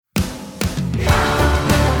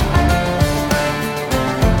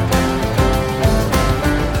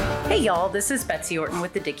y'all, this is Betsy Orton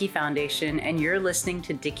with the Dickey Foundation, and you're listening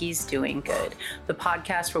to Dickey's Doing Good, the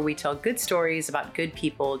podcast where we tell good stories about good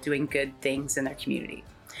people doing good things in their community.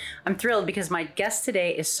 I'm thrilled because my guest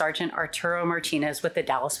today is Sergeant Arturo Martinez with the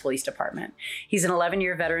Dallas Police Department. He's an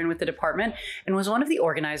 11-year veteran with the department and was one of the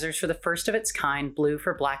organizers for the first of its kind Blue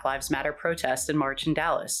for Black Lives Matter protest and march in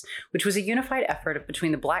Dallas, which was a unified effort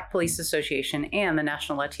between the Black Police Association and the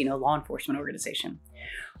National Latino Law Enforcement Organization.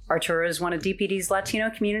 Arturo is one of DPD's Latino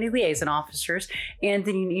Community Liaison Officers and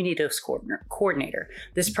the Unidos Coordinator.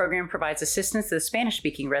 This program provides assistance to the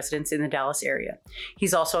Spanish-speaking residents in the Dallas area.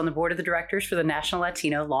 He's also on the board of the directors for the National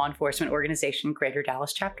Latino Law Enforcement Organization Greater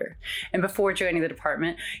Dallas Chapter. And before joining the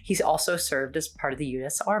department, he's also served as part of the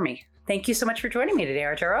U.S. Army. Thank you so much for joining me today,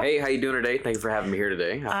 Arturo. Hey, how you doing today? Thank you for having me here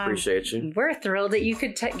today. I appreciate you. We're thrilled that you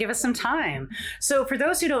could give us some time. So for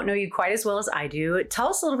those who don't know you quite as well as I do, tell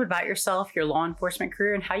us a little bit about yourself, your law enforcement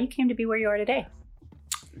career, and how you came to be where you are today.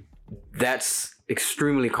 That's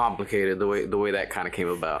extremely complicated, the way that kind of came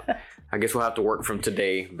about. I guess we'll have to work from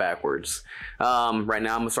today backwards. Right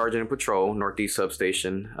now, I'm a sergeant in patrol, Northeast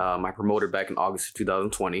Substation. I promoted back in August of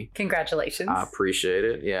 2020. Congratulations. I appreciate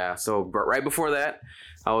it. Yeah. So but right before that,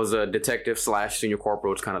 I was a detective / senior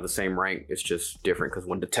corporal. It's kind of the same rank. It's just different because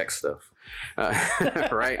one detects stuff.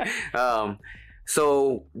 Right.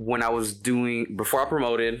 So when I was before I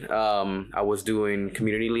promoted, I was doing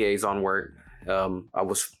community liaison work. I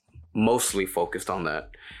was mostly focused on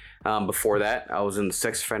that. Before that, I was in the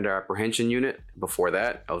sex offender apprehension unit. Before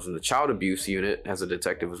that, I was in the child abuse unit as a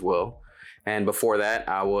detective as well. And before that,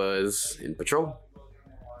 I was in patrol.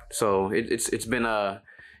 So it's been a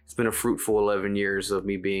fruitful 11 years of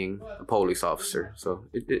me being a police officer. So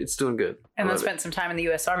it's doing good. And then spent some time in the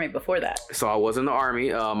U.S. Army before that. So I was in the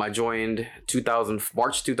Army. I joined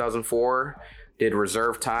March 2004, did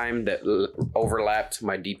reserve time that overlapped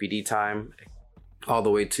my DPD time all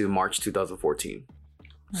the way to March 2014.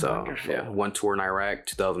 So Wonderful. Yeah, one tour in Iraq,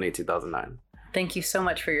 2008, 2009. Thank you so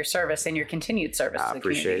much for your service and your continued service to the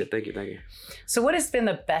community. I appreciate it. Thank you. So what has been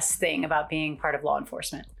the best thing about being part of law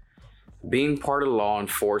enforcement? Being part of law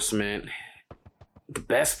enforcement, the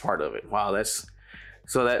best part of it. Wow, that's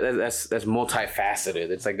multifaceted.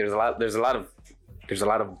 It's like there's a lot of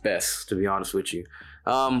best, to be honest with you.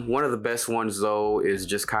 One of the best ones though is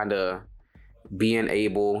just kind of being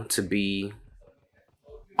able to be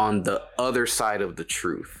on the other side of the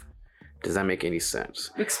truth. Does that make any sense?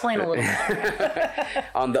 Explain a little bit.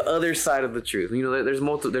 On the other side of the truth. You know,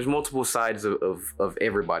 there's multiple sides of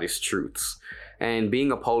everybody's truths. And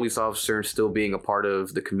being a police officer and still being a part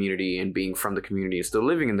of the community and being from the community and still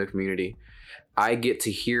living in the community, I get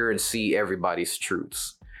to hear and see everybody's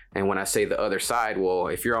truths. And when I say the other side, well,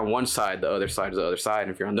 if you're on one side, the other side is the other side.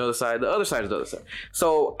 And if you're on the other side, the other side is the other side.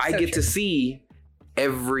 So I get to see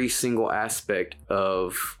every single aspect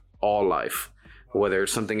of all life, whether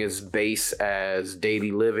something is base as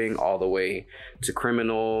daily living all the way to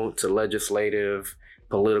criminal, to legislative,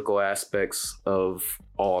 political aspects of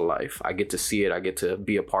all life. I get to see it. I get to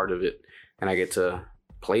be a part of it, and I get to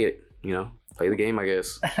play it, play the game, I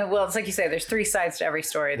guess. Well, it's like you say, there's three sides to every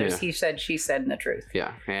story. There's he said, she said, and the truth.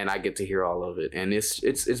 Yeah. And I get to hear all of it. And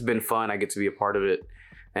it's been fun. I get to be a part of it,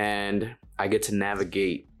 and I get to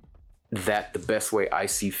navigate that the best way I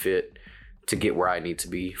see fit to get where I need to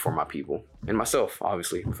be for my people and myself,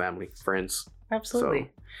 obviously, family, friends.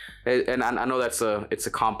 Absolutely. So, and I know it's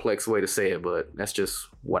a complex way to say it, but that's just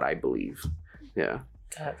what I believe. Yeah.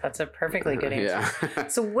 That's a perfectly good answer. Yeah.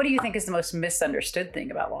 So what do you think is the most misunderstood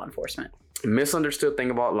thing about law enforcement? Misunderstood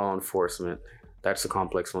thing about law enforcement. That's a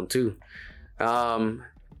complex one too.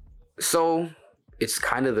 So it's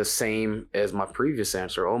kind of the same as my previous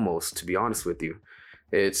answer, almost, to be honest with you.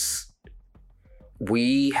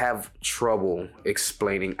 We have trouble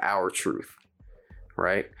explaining our truth,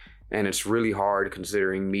 right? And it's really hard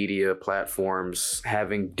considering media platforms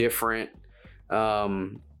having different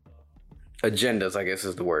agendas, I guess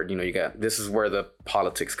is the word. This is where the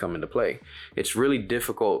politics come into play. It's really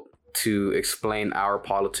difficult to explain our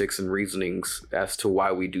politics and reasonings as to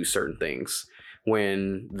why we do certain things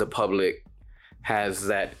when the public has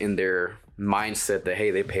that in their mindset that,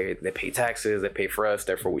 hey, they pay taxes, they pay for us,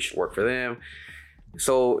 therefore we should work for them.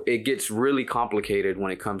 So it gets really complicated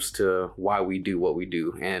when it comes to why we do what we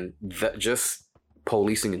do. And just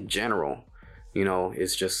policing in general,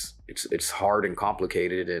 it's hard and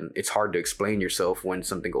complicated, and it's hard to explain yourself when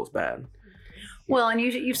something goes bad. Well, and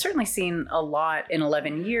you've certainly seen a lot in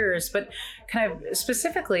 11 years, but kind of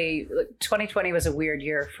specifically, 2020 was a weird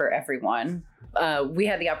year for everyone. we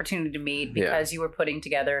had the opportunity to meet because you were putting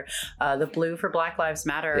together the Blue for Black Lives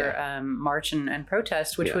Matter march and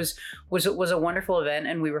protest, which was a wonderful event,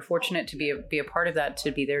 and we were fortunate to be a part of that,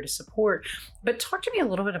 to be there to support. But talk to me a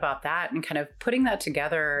little bit about that and kind of putting that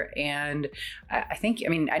together. And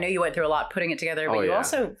I know you went through a lot putting it together, but you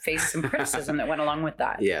also faced some criticism that went along with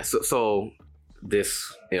that. Yeah. So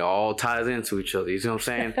this, it all ties into each other. You see what I'm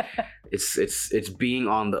saying? It's being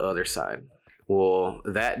on the other side. Well,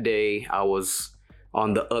 that day I was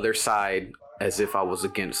on the other side as if I was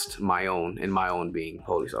against my own being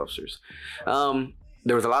police officers.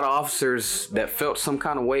 There was a lot of officers that felt some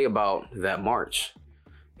kind of way about that march.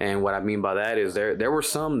 And what I mean by that is there were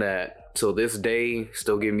some that till this day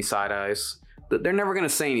still give me side eyes. They're never going to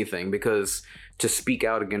say anything, because to speak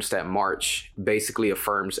out against that march basically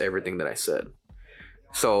affirms everything that I said.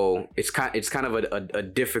 So it's kind of a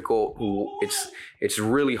difficult, it's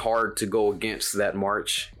really hard to go against that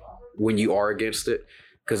march when you are against it,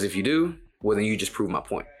 because if you do, well, then you just prove my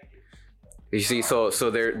point. You see, so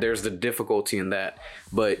there's the difficulty in that,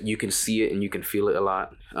 but you can see it and you can feel it a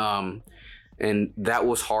lot. And that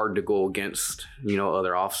was hard to go against,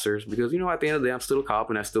 other officers, because, at the end of the day, I'm still a cop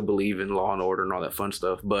and I still believe in law and order and all that fun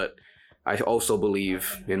stuff. But I also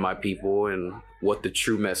believe in my people and what the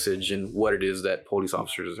true message and what it is that police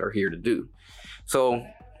officers are here to do. So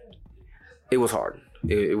it was hard.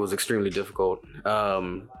 It was extremely difficult.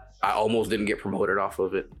 I almost didn't get promoted off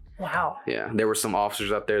of it. Wow. Yeah. There were some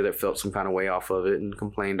officers out there that felt some kind of way off of it and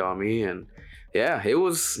complained on me. And yeah, it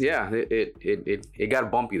was, it got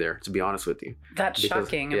bumpy there, to be honest with you. That's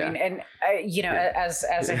shocking. I mean, and as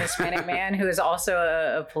a Hispanic man who is also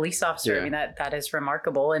a police officer, I mean, that is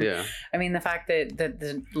remarkable. And I mean, the fact that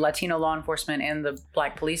the Latino law enforcement and the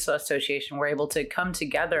Black Police Association were able to come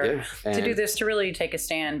together to do this, to really take a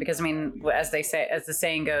stand, because I mean, as the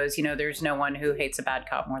saying goes, there's no one who hates a bad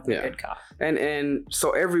cop more than a good cop. And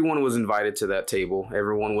so everyone was invited to that table.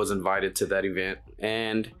 Everyone was invited to that event.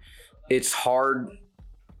 And it's hard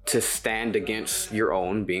to stand against your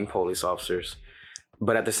own being police officers.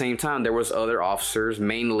 But at the same time, there was other officers,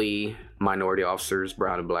 mainly minority officers,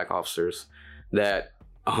 brown and Black officers, that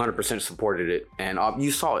 100% supported it. And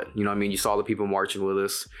you saw it. You saw the people marching with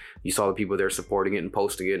us. You saw the people there supporting it and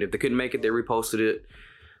posting it. If they couldn't make it, they reposted it.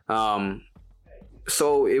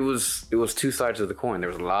 So it was two sides of the coin. There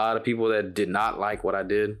was a lot of people that did not like what I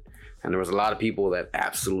did, and there was a lot of people that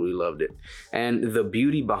absolutely loved it. And the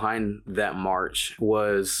beauty behind that march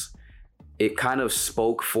was it kind of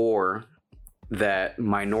spoke for that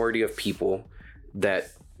minority of people that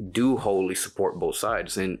do wholly support both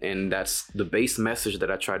sides. And that's the base message that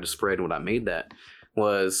I tried to spread when I made that,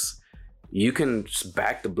 was you can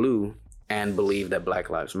back the blue and believe that Black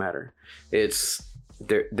Lives Matter.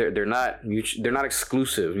 They're not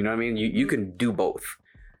exclusive. You know what I mean? You can do both.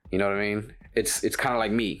 You know what I mean? It's kind of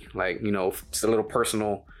like me, it's a little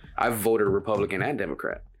personal. I've voted Republican and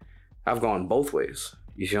Democrat. I've gone both ways.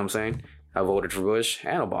 You see what I'm saying? I voted for Bush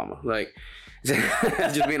and Obama.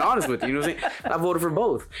 Just being honest with you, you know what I'm saying? I voted for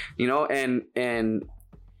both, and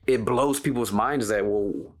it blows people's minds that,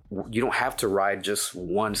 well, you don't have to ride just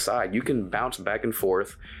one side. You can bounce back and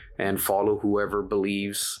forth and follow whoever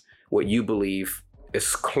believes what you believe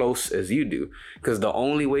as close as you do. Because the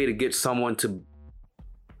only way to get someone to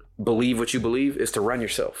believe what you believe is to run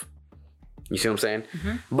yourself. You see what I'm saying?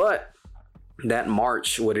 Mm-hmm. But that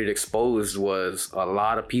march, what it exposed was a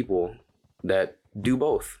lot of people that do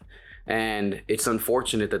both. And it's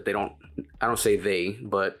unfortunate that I don't say they,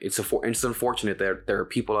 but it's unfortunate that there are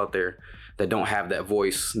people out there that don't have that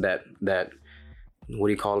voice, that what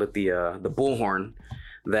do you call it? The bullhorn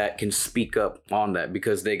that can speak up on that,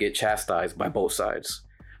 because they get chastised by both sides.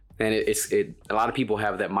 And a lot of people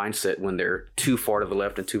have that mindset when they're too far to the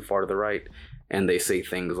left and too far to the right, and they say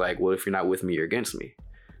things like, well, if you're not with me, you're against me.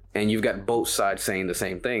 And you've got both sides saying the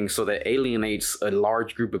same thing. So that alienates a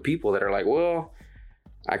large group of people that are like, well,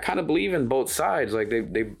 I kind of believe in both sides. Like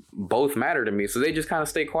they both matter to me. So they just kind of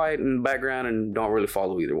stay quiet in the background and don't really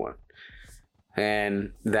follow either one.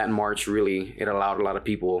 And that march really, it allowed a lot of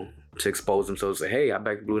people to expose themselves, say, hey, I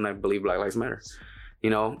back blue and I believe Black Lives Matter.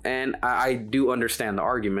 And I do understand the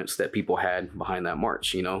arguments that people had behind that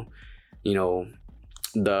march. The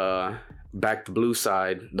Back the Blue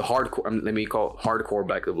side, the hardcore, let me call it hardcore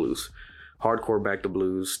Back the Blues, hardcore Back the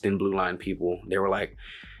Blues, Thin Blue Line people. They were like,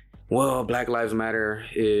 well, Black Lives Matter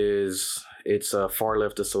it's a far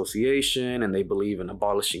left association and they believe in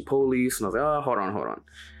abolishing police. And I was like, oh, hold on.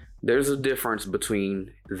 There's a difference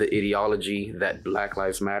between the ideology that Black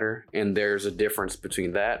Lives Matter, and there's a difference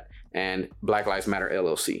between that and Black Lives Matter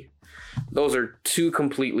LLC. Those are two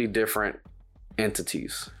completely different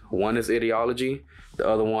entities. One is ideology. The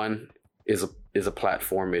other one is is a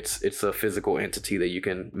platform. It's a physical entity that you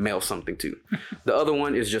can mail something to. The other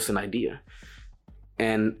one is just an idea.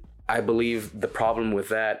 And I believe the problem with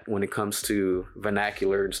that, when it comes to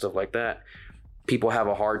vernacular and stuff like that, people have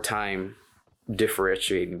a hard time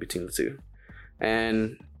differentiating between the two.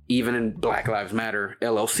 And even in Black Lives Matter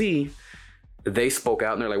LLC, they spoke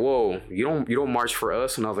out and they're like, "Whoa, you don't march for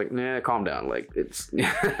us." And I was like, "Nah, calm down." Like, it's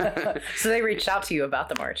So they reached out to you about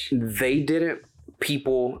the march. They didn't.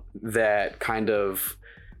 People that kind of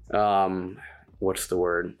what's the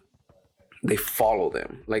word? They follow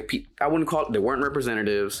them. Like, I wouldn't call it, they weren't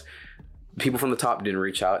representatives. People from the top didn't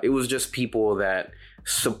reach out. It was just people that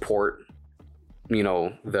support, you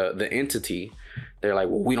know, the entity. They're like,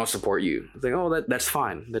 "Well, we don't support you." It's like, "Oh, that's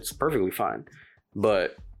fine. That's perfectly fine."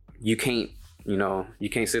 But you can't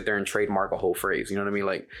sit there and trademark a whole phrase. You know what I mean?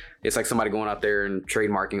 Like, it's like somebody going out there and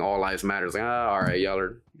trademarking "all lives matter." It's like, all right, y'all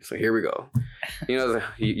are, so here we go. You know,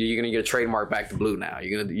 you're going to get a trademark Back to Blue now.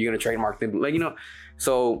 You're going to trademark the, like, you know,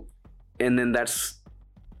 so, and then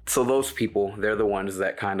so those people, they're the ones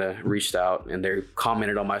that kind of reached out and they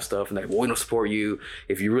commented on my stuff and they're like, "Well, we don't support you.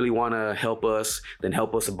 If you really want to help us, then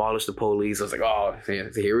help us abolish the police." I was like, "Oh,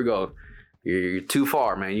 here we go. You're too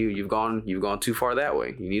far, man. You've gone too far that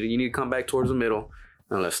way. You need to come back towards the middle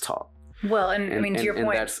and let's talk." Well, and I mean, to your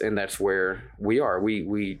point, that's where we are.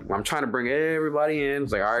 I'm trying to bring everybody in.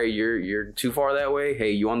 It's like, all right, you're too far that way.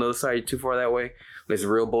 Hey, you on the other side, you're too far that way. Let's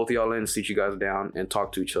reel both of y'all in, sit you guys down, and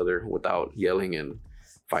talk to each other without yelling and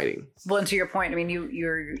fighting. Well, and to your point, I mean, you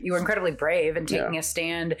were incredibly brave in taking a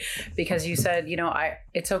stand, because you said, you know,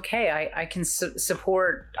 it's okay. I can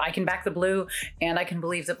support, I can back the blue, and I can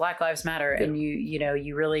believe that Black Lives Matter. Yeah. And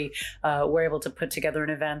you really were able to put together an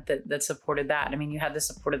event that supported that. I mean, you had the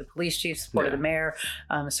support of the police chief, support of the mayor,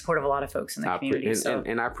 support of a lot of folks in the community.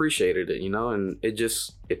 And I appreciated it, you know, and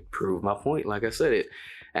it proved my point. Like I said,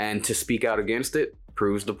 and to speak out against it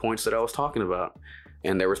proves the points that I was talking about.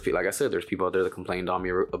 And there was, like I said, there's people out there that complained on me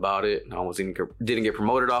about it. I almost didn't get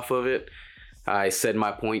promoted off of it. I said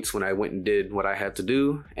my points when I went and did what I had to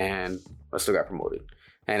do, and I still got promoted.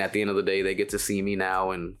 And at the end of the day, they get to see me now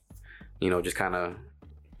and, you know, just kind of,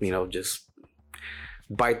 you know, just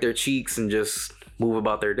bite their cheeks and just move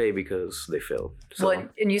about their day because they failed. So, well,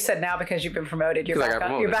 and you said now because you've been promoted, you're back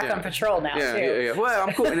on patrol now, too. Yeah. Well,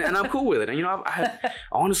 I'm cool. and I'm cool with it. And, you know,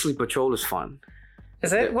 honestly, patrol is fun.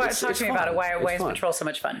 Is it? Talk to me about it. Why is patrol so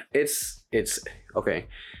much fun? It's okay.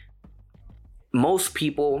 Most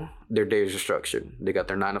people, their days are structured. They got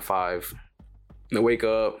their 9 to 5. They wake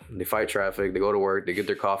up, they fight traffic, they go to work, they get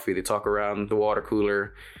their coffee, they talk around the water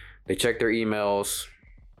cooler, they check their emails,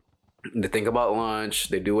 they think about lunch,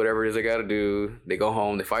 they do whatever it is they got to do, they go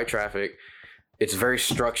home, they fight traffic. It's very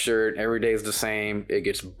structured. Every day is the same. It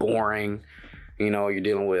gets boring. You know, you're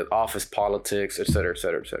dealing with office politics, et cetera, et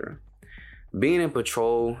cetera, et cetera. Being in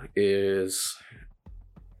patrol it's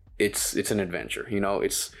an adventure. You know,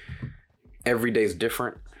 every day's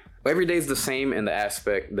different. Every day's the same in the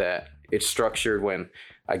aspect that it's structured. When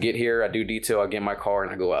I get here, I do detail, I get in my car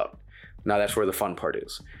and I go out. Now that's where the fun part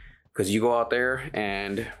is. Because you go out there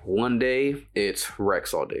and one day it's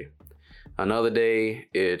wrecks all day. Another day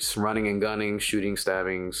it's running and gunning, shooting,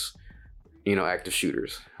 stabbings, you know, active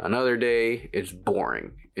shooters. Another day it's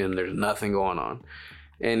boring and there's nothing going on.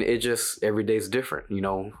 And it just, every day's different, you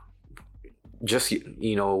know. Just,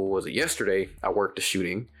 you know, was it yesterday? I worked a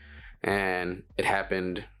shooting and it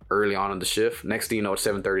happened early on in the shift. Next thing you know, it's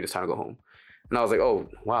 7:30, it's time to go home. And I was like, oh,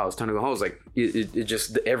 wow, it's time to go home. It's like, it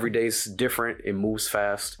just, every day's different. It moves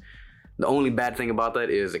fast. The only bad thing about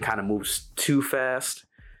that is it kind of moves too fast.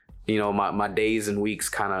 You know, my days and weeks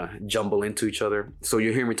kind of jumble into each other. So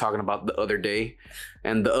you hear me talking about the other day,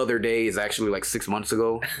 and the other day is actually like 6 months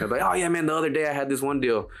ago. They're like, "Oh yeah, man, the other day I had this one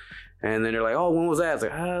deal." And then they're like, "Oh, when was that?" It's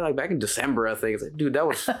like, like back in December, I think. It's like, dude, that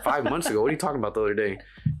was 5 months ago. What are you talking about the other day?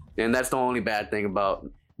 And that's the only bad thing about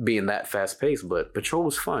being that fast paced. But patrol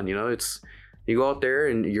was fun. You know, you go out there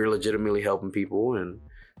and you're legitimately helping people. And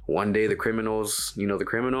one day the criminal's, you know, the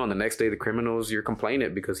criminal, and the next day the criminal's, you're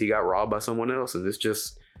complaining because he got robbed by someone else. And it's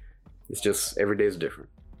just every day is different.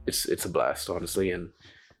 It's a blast, honestly. And,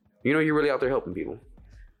 you know, you're really out there helping people,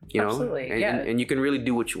 you know, absolutely. And you can really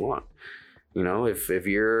do what you want. You know, if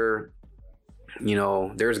you're, you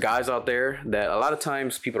know, there's guys out there that a lot of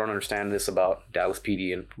times people don't understand this about Dallas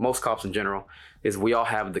PD and most cops in general, is we all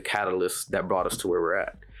have the catalyst that brought us to where we're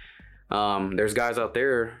at. There's guys out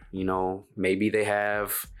there, you know, maybe they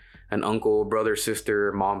have an uncle, brother,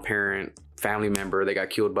 sister, mom, parent, family member, they got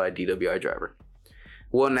killed by a DWI driver.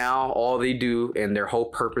 Well, now all they do and their whole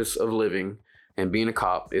purpose of living and being a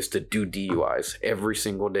cop is to do DUIs every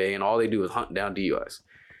single day. And all they do is hunt down DUIs.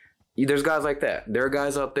 there's guys like that. There are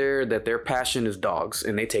guys out there that their passion is dogs,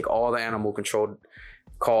 and they take all the animal control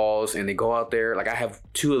calls, and they go out there. Like, I have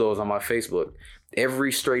 2 of those on my Facebook.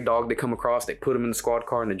 Every stray dog they come across, they put them in the squad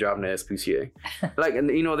car and they drive them to SPCA. Like, and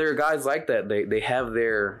there are guys like that. They have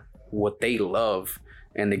their what they love,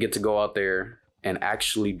 and they get to go out there and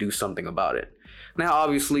actually do something about it. Now,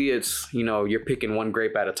 obviously, it's, you're picking one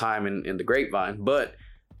grape at a time in the grapevine, but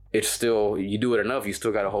it's still, you do it enough, you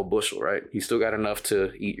still got a whole bushel, right? You still got enough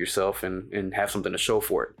to eat yourself and have something to show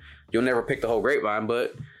for it. You'll never pick the whole grapevine,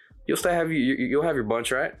 but you'll still have you'll have your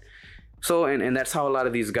bunch, right? So, and that's how a lot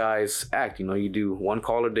of these guys act. You do 1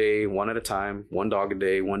 call a day, 1 at a time, 1 dog a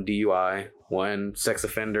day, 1 DUI, 1 sex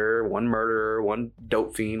offender, 1 murderer, 1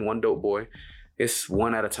 dope fiend, 1 dope boy. It's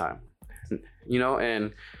 1 at a time,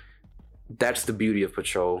 and that's the beauty of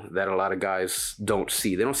patrol that a lot of guys don't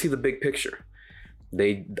see. They don't see the big picture.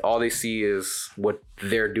 All they see is what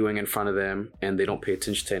they're doing in front of them, and they don't pay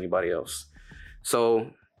attention to anybody else.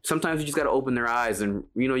 So sometimes you just got to open their eyes, and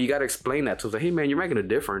you got to explain that to them. Like, hey man, you're making a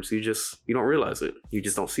difference. You don't realize it. You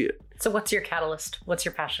just don't see it. So what's your catalyst? What's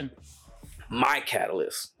your passion? My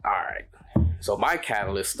catalyst. All right. So my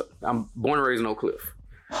catalyst, I'm born and raised in Oak Cliff.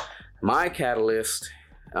 My catalyst,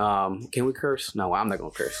 can we curse? No, I'm not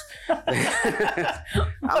going to curse. I'm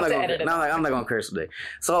not going to curse today.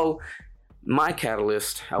 So my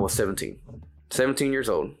catalyst, I was 17 years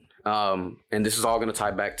old. And this is all going to tie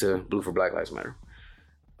back to Blue for Black Lives Matter.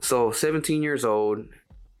 So 17 years old,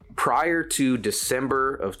 prior to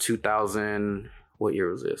December of 2000, what year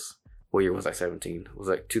was this? What year was I 17? It was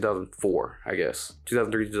like 2004, I guess.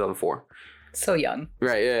 2003, 2004. So young.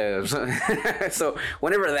 Right, yeah. So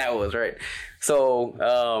whenever that was, right?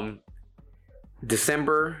 So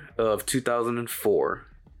December of 2004.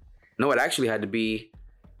 No, it actually had to be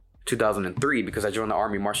 2003 because I joined the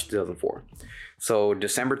Army March 2004. So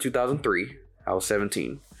December 2003, I was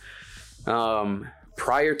 17.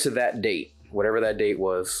 Prior to that date, whatever that date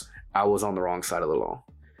was, I was on the wrong side of the law.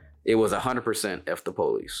 It was 100% F the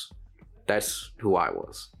police. That's who I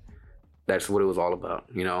was. That's what it was all about.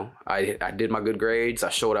 I did my good grades. I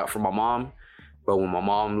showed out for my mom. But when my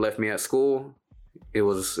mom left me at school, it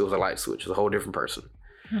was a light switch. It was a whole different person.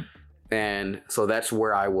 And so that's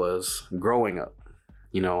where I was growing up.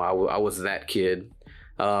 I was that kid.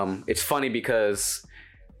 It's funny because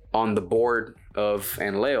on the board of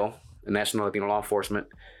ANLAO, the National Latino Law Enforcement,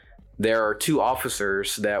 there are 2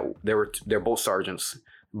 officers they're both sergeants,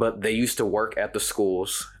 but they used to work at the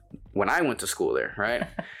schools when I went to school there, right?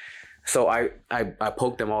 So I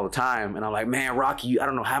poke them all the time, and I'm like, man, Rocky, I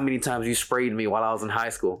don't know how many times you sprayed me while I was in high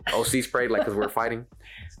school. OC sprayed, like, because we were fighting.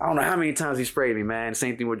 I don't know how many times you sprayed me, man.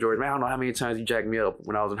 Same thing with George. Man, I don't know how many times you jacked me up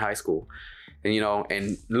when I was in high school. And,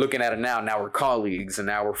 and looking at it now we're colleagues, and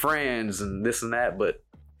now we're friends, and this and that. But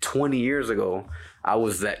 20 years ago, I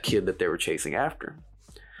was that kid that they were chasing after.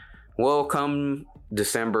 Well, come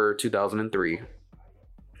December 2003,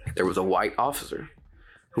 there was a white officer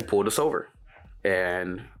who pulled us over,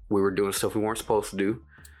 and we were doing stuff we weren't supposed to do.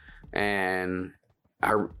 And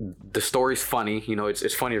the story's funny.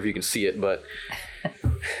 It's funny if you can see it, but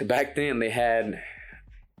back then they had,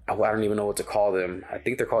 I don't even know what to call them. I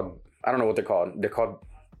think they're called, I don't know what they're called.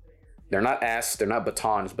 They're not asps, they're not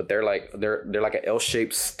batons, but they're like an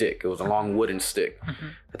L-shaped stick. It was a long wooden stick.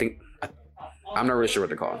 Mm-hmm. I'm not really sure what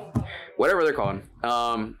they're called. Whatever they're called.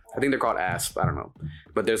 I think they're called asp. I don't know.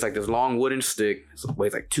 But there's like this long wooden stick. It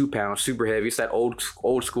weighs like 2 pounds, super heavy. It's that old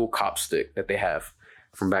school cop stick that they have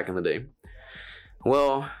from back in the day.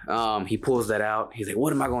 Well, he pulls that out. He's like,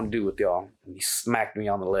 what am I going to do with y'all? And he smacked me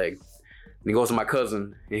on the leg. And he goes to my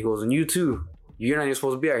cousin, and he goes, and you too. You're not even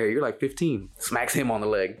supposed to be out here. You're like 15. Smacks him on the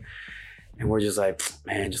leg. And we're just like,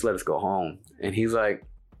 man, just let us go home. And he's like,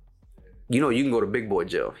 you can go to big boy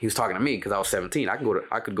jail. He was talking to me because I was 17. I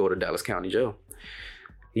could go to Dallas County Jail.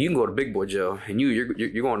 You can go to big boy jail, and you're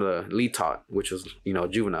going to Lee Tot, which was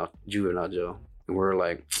juvenile jail. And we're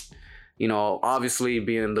like, obviously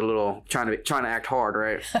being the little trying to act hard,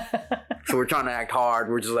 right? So we're trying to act hard.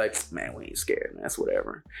 We're just like, man, we ain't scared, man. That's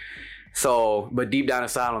whatever. So, but deep down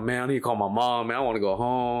inside, I'm like, man, I need to call my mom, man. I want to go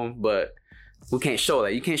home, but we can't show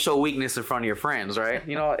that. You can't show weakness in front of your friends, right?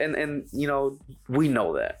 And we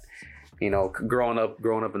know that. Growing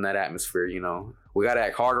up in that atmosphere, we got to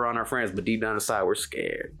act harder on our friends, but deep down inside, we're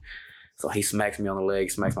scared. So he smacks me on the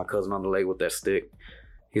leg, smacks my cousin on the leg with that stick.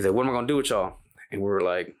 He's like, what am I going to do with y'all? And we were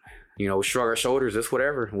like, we shrug our shoulders, it's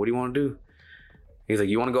whatever. What do you want to do? He's like,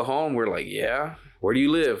 you want to go home? We're like, yeah. Where do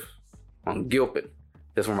you live? On Gilpin.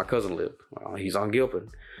 That's where my cousin lived. Well, he's on Gilpin.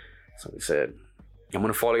 So he said, I'm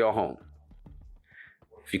going to follow y'all home.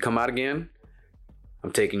 If you come out again,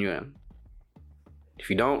 I'm taking you in. If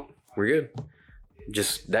you don't, we're good.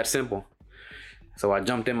 Just that simple. So I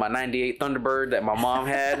jumped in my 98 Thunderbird that my mom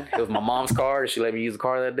had. It was my mom's car. She let me use the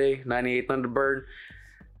car that day. 98 Thunderbird.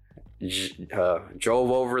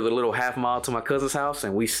 Drove over the little half mile to my cousin's house,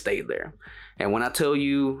 and we stayed there. And when I tell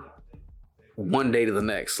you, one day to the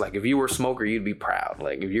next, like if you were a smoker, you'd be proud.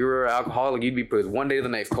 Like if you were an alcoholic, you'd be proud. One day to the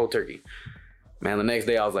next, cold turkey. Man, the next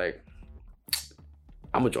day I was like,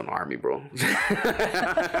 I'm gonna join the army, bro.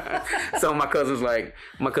 So my cousin was like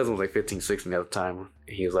 15, 16 at the time.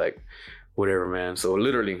 He was like, whatever, man. So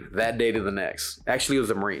literally that day to the next, actually it was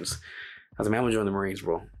the Marines. I was like, man, I'm gonna join the Marines,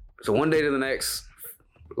 bro. So one day to the next,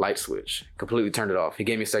 light switch, completely turned it off. He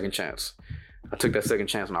gave me a second chance. I took that second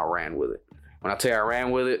chance and I ran with it. When I tell you I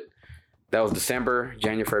ran with it, that was December,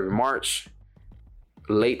 January, February, March.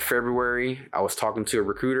 Late February, I was talking to a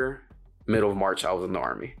recruiter. Middle of March, I was in the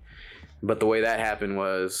Army. But the way that happened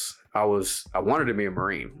was I wanted to be a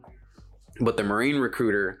Marine, but the Marine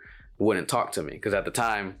recruiter wouldn't talk to me because at the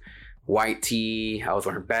time, white tee, I was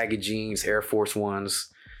wearing baggy jeans, Air Force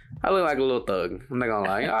Ones. I look like a little thug. I'm not gonna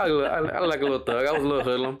lie. I look like a little thug. I was a little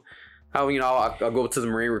hoodlum. I go to the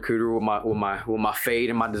Marine recruiter with my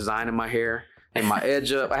fade and my design in my hair and my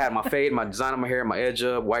edge up. I had my fade, my design in my hair, my edge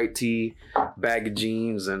up, white tee, baggy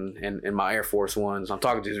jeans, and my Air Force Ones. I'm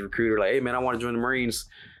talking to this recruiter like, hey man, I want to join the Marines.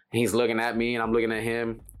 And he's looking at me and I'm looking at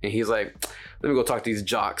him and he's like, let me go talk to these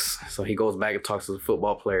jocks. So he goes back and talks to the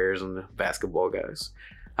football players and the basketball guys.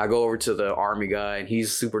 I go over to the Army guy and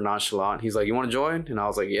he's super nonchalant. He's like, you want to join? And I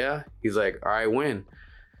was like, yeah. He's like, all right, when?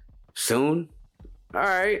 Soon? All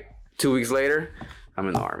right. 2 weeks later, I'm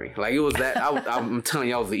in the Army. Like it was that, I'm telling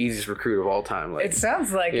you, I was the easiest recruiter of all time. Like, it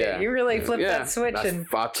sounds like it. You really flipped that switch and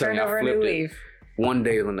turned over a new leaf. One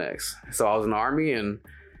day to the next. So I was in the Army and,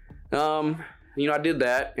 I did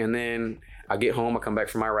that. And then I get home, I come back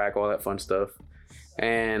from Iraq, all that fun stuff.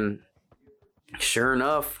 And sure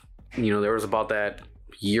enough, there was about that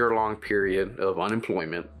year-long period of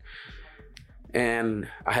unemployment. And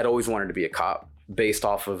I had always wanted to be a cop based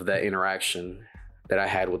off of that interaction that I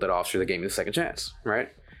had with that officer that gave me the second chance, right?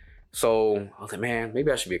 So I was like, man,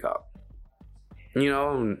 maybe I should be a cop.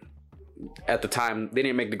 At the time, they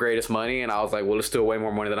didn't make the greatest money. And I was like, well, it's still way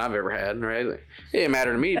more money than I've ever had, right? It didn't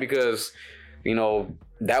matter to me because,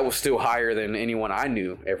 that was still higher than anyone I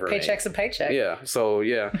knew ever made. Paycheck's a paycheck. Yeah. So,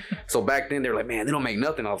 yeah. So back then, they were like, man, they don't make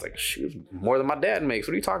nothing. I was like, shoot, more than my dad makes.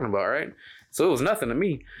 What are you talking about, right? So it was nothing to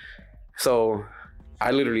me. So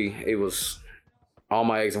it was all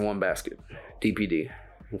my eggs in one basket. DPD.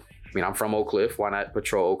 I'm from Oak Cliff. Why not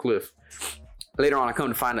patrol Oak Cliff? Later on, I come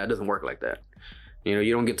to find out it doesn't work like that.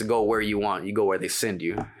 You don't get to go where you want. You go where they send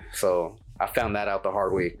you. So I found that out the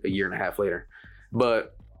hard way a year and a half later.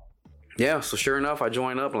 But yeah, so sure enough, I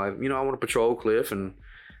joined up like, I want to patrol Oak Cliff and,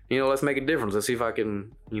 let's make a difference. Let's see if I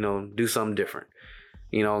can, do something different.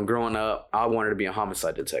 Growing up, I wanted to be a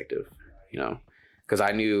homicide detective, because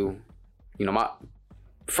I knew, my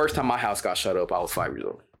first time my house got shut up, I was 5 years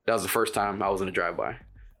old. That was the first time I was in a drive-by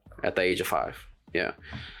at the age of 5. Yeah.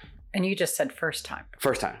 And you just said first time.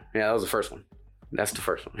 First time. Yeah, that was the first one. That's the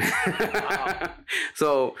first one. Wow.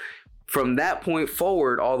 So from that point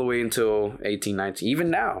forward, all the way until 18, 19, even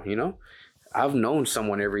now, I've known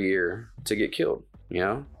someone every year to get killed,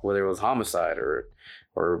 whether it was homicide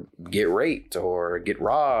or get raped or get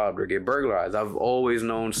robbed or get burglarized. I've always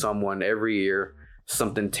known someone every year,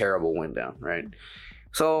 something terrible went down, right?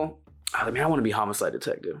 So, I want to be a homicide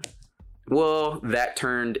detective. Well, that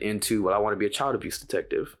turned into, I want to be a child abuse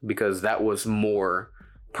detective because that was more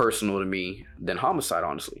personal to me than homicide,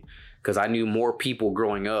 honestly, because I knew more people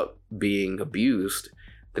growing up being abused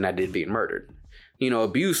than I did being murdered.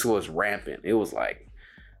 Abuse was rampant. It was like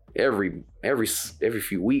every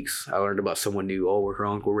few weeks I learned about someone new. Oh, her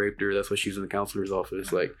uncle raped her. That's why she's in the counselor's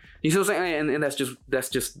office. Like, you see what I'm saying? And that's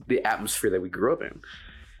just the atmosphere that we grew up in.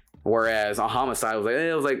 Whereas on homicide,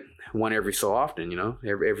 it was like one every so often,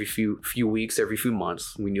 every few weeks, every few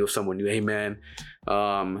months, we knew someone new. Hey man,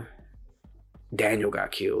 Daniel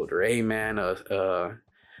got killed, or hey man, what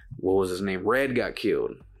was his name? Red got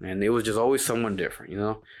killed, and it was just always someone different,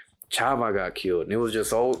 Chava got killed, and it was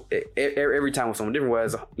just every time was someone different.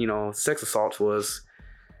 Whereas sex assaults was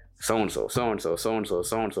so and so, so and so, so and so,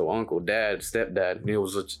 so and so, uncle, dad, stepdad. It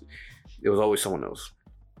was always someone else.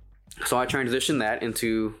 So I transitioned that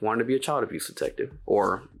into wanting to be a child abuse detective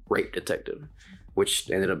or rape detective, which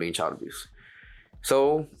ended up being child abuse.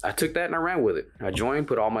 So I took that and I ran with it. I joined,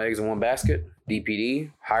 put all my eggs in one basket,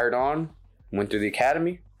 DPD, hired on, went through the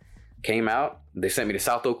academy, came out. They sent me to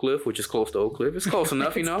South Oak Cliff, which is close to Oak Cliff. It's close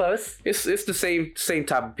enough, It's close. It's the same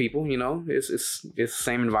type of people, It's the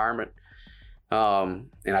same environment. And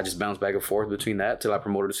I just bounced back and forth between that till I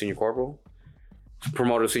promoted to senior corporal.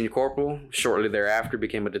 promoted to senior corporal. Shortly thereafter,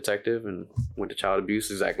 became a detective and went to child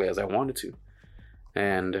abuse exactly as I wanted to.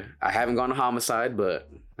 And I haven't gone to homicide, but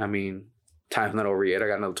I mean, time's not over yet. I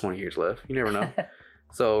got another 20 years left. You never know.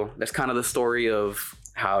 So that's kind of the story of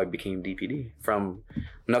how I became DPD. From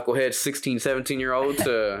knucklehead 16, 17-year-old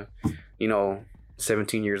to,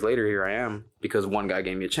 17 years later, here I am because one guy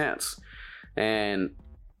gave me a chance. And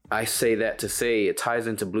I say that to say it ties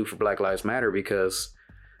into Blue for Black Lives Matter because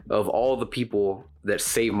of all the people that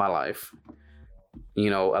saved my life. A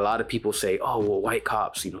lot of people say, oh, well, white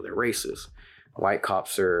cops, they're racist. White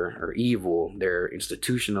cops are evil. They're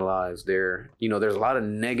institutionalized. There's a lot of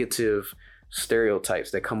negative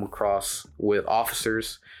stereotypes that come across with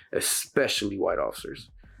officers, especially white officers.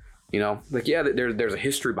 There's a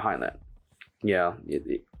history behind that. Yeah,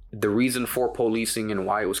 the reason for policing and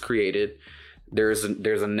why it was created, there's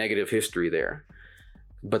a negative history there.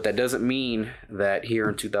 But that doesn't mean that here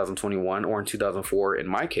in 2021 or in 2004, in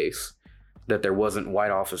my case, that there wasn't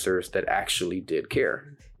white officers that actually did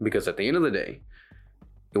care. Because at the end of the day,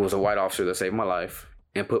 it was a white officer that saved my life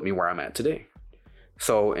and put me where I'm at today.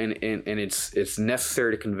 So, and it's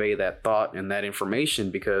necessary to convey that thought and that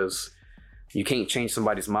information because you can't change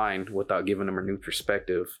somebody's mind without giving them a new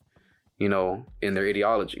perspective, in their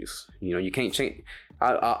ideologies. You can't change.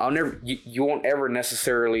 You won't ever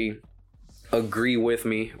necessarily agree with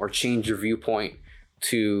me or change your viewpoint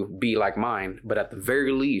to be like mine, but at the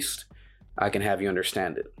very least, I can have you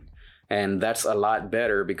understand it. And that's a lot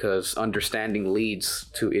better because understanding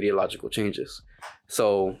leads to ideological changes.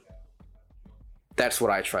 So that's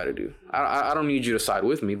what I try to do. I don't need you to side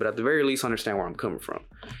with me, but at the very least, understand where I'm coming from.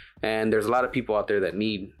 And there's a lot of people out there that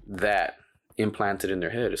need that implanted in their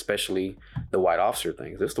head, especially the white officer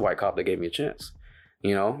thing. This is the white cop that gave me a chance.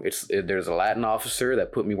 There's a Latin officer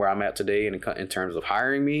that put me where I'm at today in terms of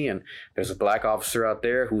hiring me. And there's a black officer out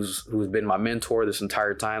there who's been my mentor this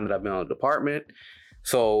entire time that I've been on the department.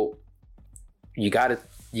 So you gotta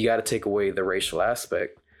take away the racial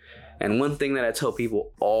aspect. And one thing that I tell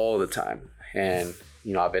people all the time, and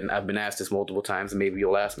I've been asked this multiple times, and maybe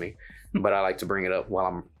you'll ask me, but I like to bring it up while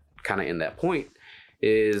I'm kind of in that point,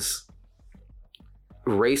 is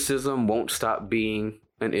racism won't stop being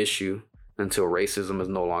an issue until racism is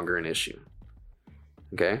no longer an issue.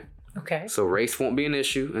 Okay? So race won't be an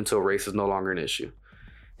issue until race is no longer an issue.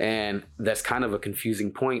 And that's kind of a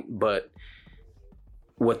confusing point, but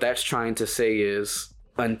what that's trying to say is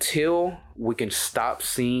until we can stop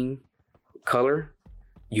seeing color,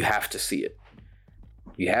 you have to see it.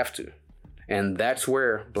 You have to. And that's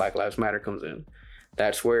where Black Lives Matter comes in.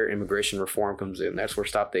 That's where immigration reform comes in. That's where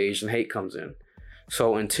Stop the Asian Hate comes in.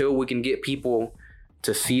 So until we can get people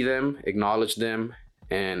to see them, acknowledge them,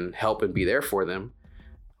 and help and be there for them,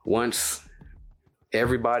 once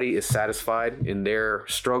everybody is satisfied in their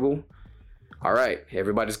struggle, all right,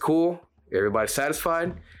 everybody's cool, everybody's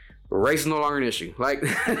satisfied, race is no longer an issue. Like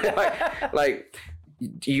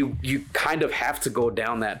you kind of have to go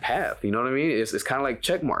down that path. You know what I mean? It's kind of like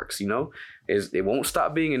check marks, it won't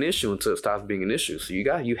stop being an issue until it stops being an issue. So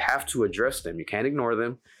you have to address them. You can't ignore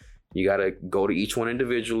them. You got to go to each one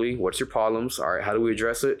individually. What's your problems? All right, how do we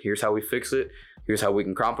address it? Here's how we fix it. Here's how we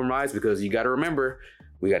can compromise, because you got to remember,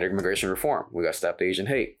 we got immigration reform. We got Stop the Asian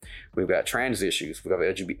Hate. We've got trans issues. We've got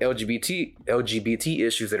LGBT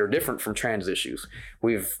issues that are different from trans issues.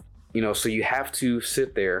 So you have to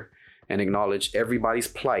sit there and acknowledge everybody's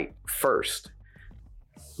plight first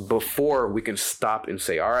before we can stop and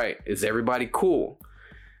say, all right, is everybody cool?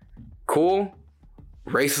 Cool?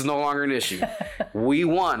 Race is no longer an issue. We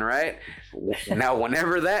won, right? Now,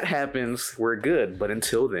 whenever that happens, we're good. But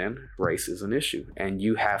until then, race is an issue, and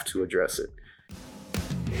you have to address it.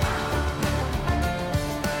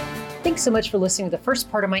 Thanks so much for listening to the first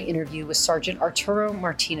part of my interview with Sergeant Arturo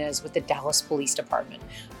Martinez with the Dallas Police Department.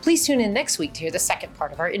 Please tune in next week to hear the second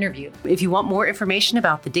part of our interview. If you want more information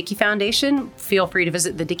about the Dickey Foundation, feel free to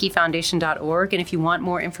visit thedickeyfoundation.org. And if you want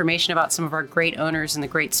more information about some of our great owners and the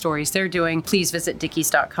great stories they're doing, please visit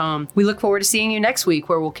dickeys.com. We look forward to seeing you next week,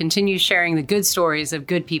 where we'll continue sharing the good stories of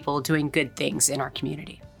good people doing good things in our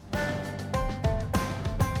community.